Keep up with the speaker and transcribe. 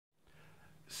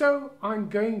So I'm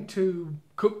going to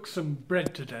cook some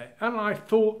bread today, and I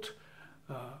thought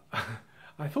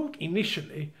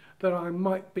initially that I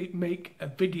might make a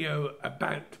video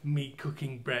about me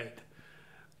cooking bread,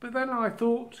 but then I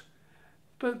thought,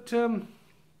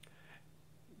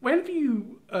 whenever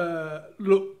you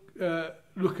look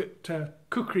at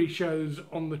cookery shows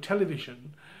on the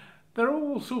television, they're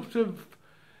all sort of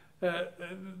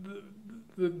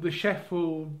the chef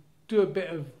will do a bit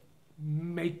of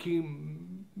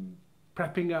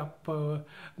prepping up, and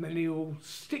then he'll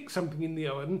stick something in the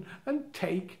oven and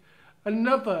take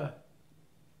another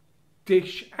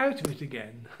dish out of it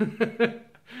again,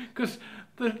 because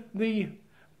the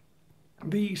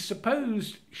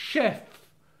supposed chef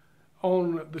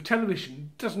on the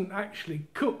television doesn't actually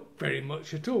cook very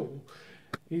much at all.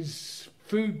 His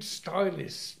food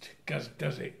stylist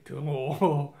does it,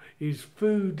 or his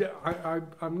food.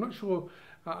 I'm not sure.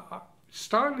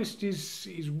 Stylist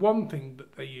is one thing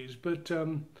that they use, but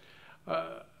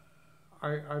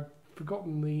I've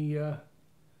forgotten the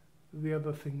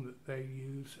other thing that they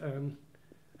use.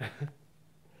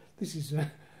 This is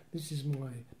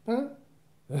my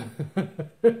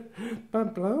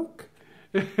bloke.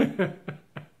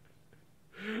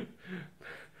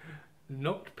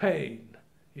 Not pain,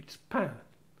 it's pain,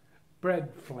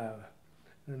 bread flour,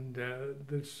 and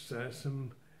there's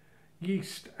some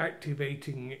yeast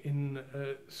activating in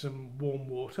some warm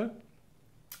water,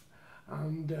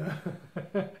 and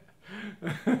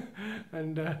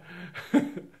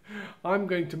I'm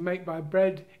going to make my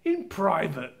bread in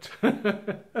private.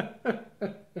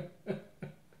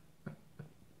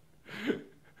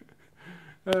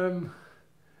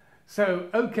 So,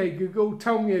 okay, Google,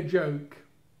 tell me a joke.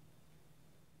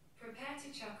 Prepare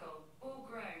to chuckle or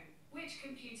groan. Which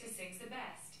computer sings the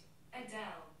best?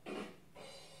 Adele.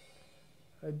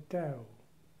 Adele.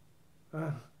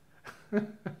 I'm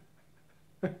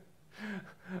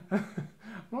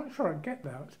not sure I get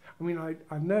that. I mean, I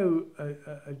know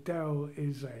Adele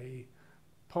is a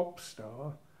pop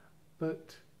star,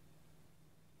 but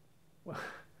well,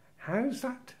 how's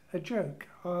that a joke?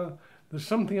 There's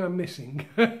something I'm missing,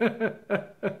 because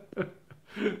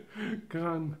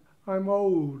I'm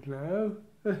old now.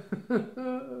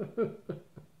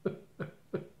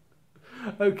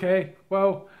 Okay,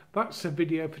 well, that's the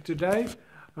video for today.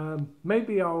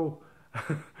 Maybe I'll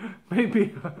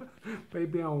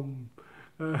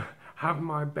have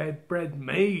my bread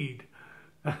made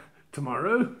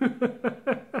tomorrow.